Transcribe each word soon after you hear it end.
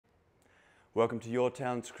Welcome to Your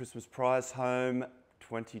Town's Christmas Prize Home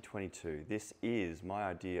 2022. This is my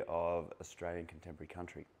idea of Australian contemporary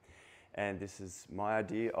country. And this is my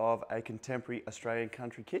idea of a contemporary Australian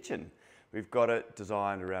country kitchen. We've got it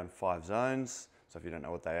designed around 5 zones. So if you don't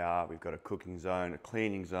know what they are, we've got a cooking zone, a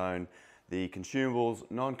cleaning zone, the consumables,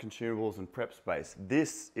 non-consumables and prep space.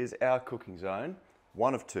 This is our cooking zone,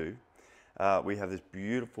 one of 2. We have this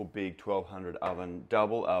beautiful big 1200 oven,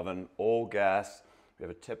 double oven, all gas. We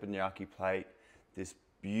have a teppanyaki plate, this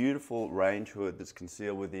beautiful range hood that's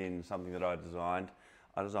concealed within something that I designed.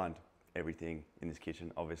 I designed everything in this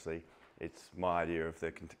kitchen, obviously. It's my idea of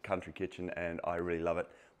the country kitchen and I really love it.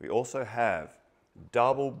 We also have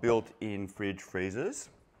double built-in fridge freezers,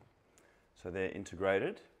 so they're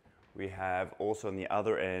integrated. We have also on the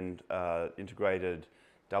other end integrated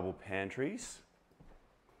double pantries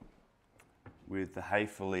with the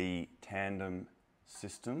Hayfully tandem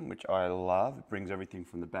system, which I love. It brings everything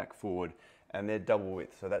from the back forward, and they're double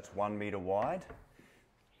width, so that's 1 meter wide.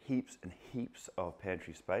 Heaps and heaps of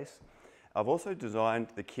pantry space. I've also designed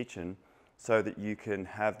the kitchen so that you can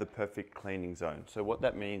have the perfect cleaning zone. So what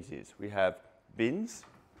that means is we have bins,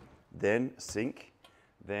 then sink,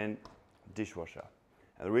 then dishwasher.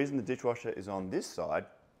 And the reason the dishwasher is on this side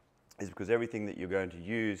is because everything that you're going to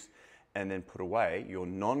use and then put away, your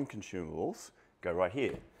non-consumables, go right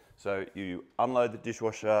here. So you unload the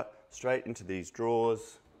dishwasher straight into these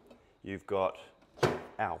drawers. You've got,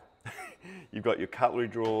 you've got your cutlery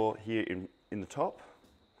drawer here in the top,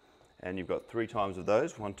 and you've got 3 times of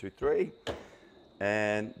those, 1, 2, 3.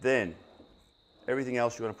 And then everything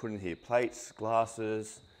else you want to put in here, plates,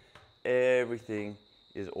 glasses, everything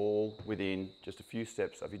is all within just a few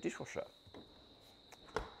steps of your dishwasher.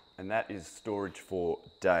 And that is storage for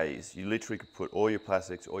days. You literally could put all your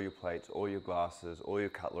plastics, all your plates, all your glasses, all your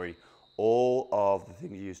cutlery, all of the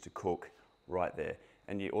things you use to cook right there.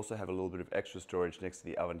 And you also have a little bit of extra storage next to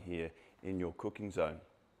the oven here in your cooking zone.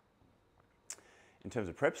 In terms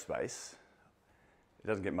of prep space, it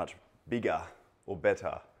doesn't get much bigger or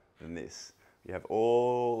better than this. You have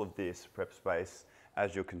all of this prep space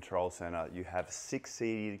as your control center. You have 6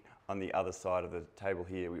 seating on the other side of the table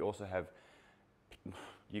here. We also have,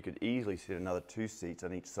 you could easily sit another 2 seats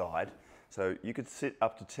on each side. So you could sit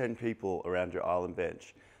up to 10 people around your island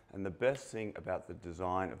bench. And the best thing about the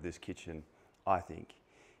design of this kitchen, I think,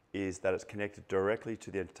 is that it's connected directly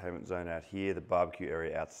to the entertainment zone out here, the barbecue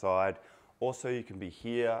area outside. Also, you can be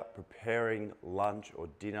here preparing lunch or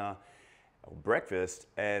dinner or breakfast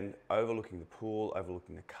and overlooking the pool,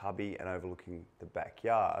 overlooking the cubby and overlooking the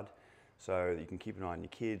backyard so that you can keep an eye on your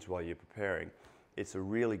kids while you're preparing. It's a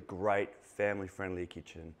really great family-friendly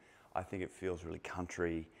kitchen. I think it feels really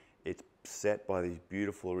country. It's set by these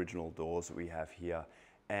beautiful original doors that we have here.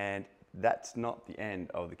 And that's not the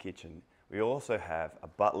end of the kitchen. We also have a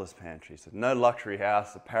butler's pantry. So no luxury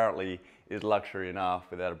house apparently is luxury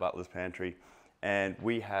enough without a butler's pantry. And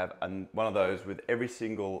we have one of those with every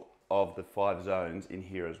single of the 5 zones in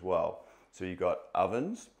here as well. So you've got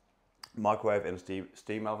ovens, microwave and a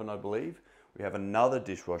steam oven, I believe. We have another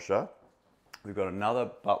dishwasher. We've got another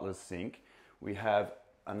butler's sink. We have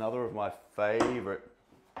another of my favorite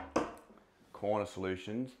corner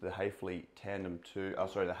solutions, the Hayfully Tandem 2,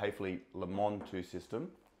 the Hayfully Le Monde 2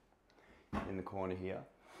 system in the corner here.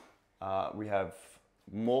 We have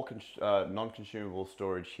more non-consumable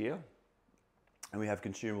storage here, and we have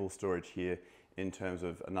consumable storage here in terms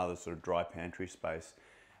of another sort of dry pantry space.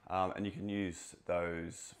 And you can use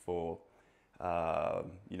those for,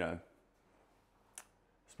 you know,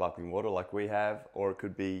 sparkling water like we have, or it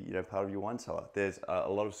could be, you know, part of your wine cellar. There's a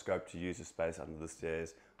lot of scope to use the space under the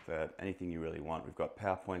stairs for anything you really want. We've got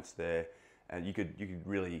PowerPoints there, and you could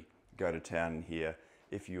really go to town in here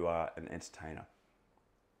if you are an entertainer.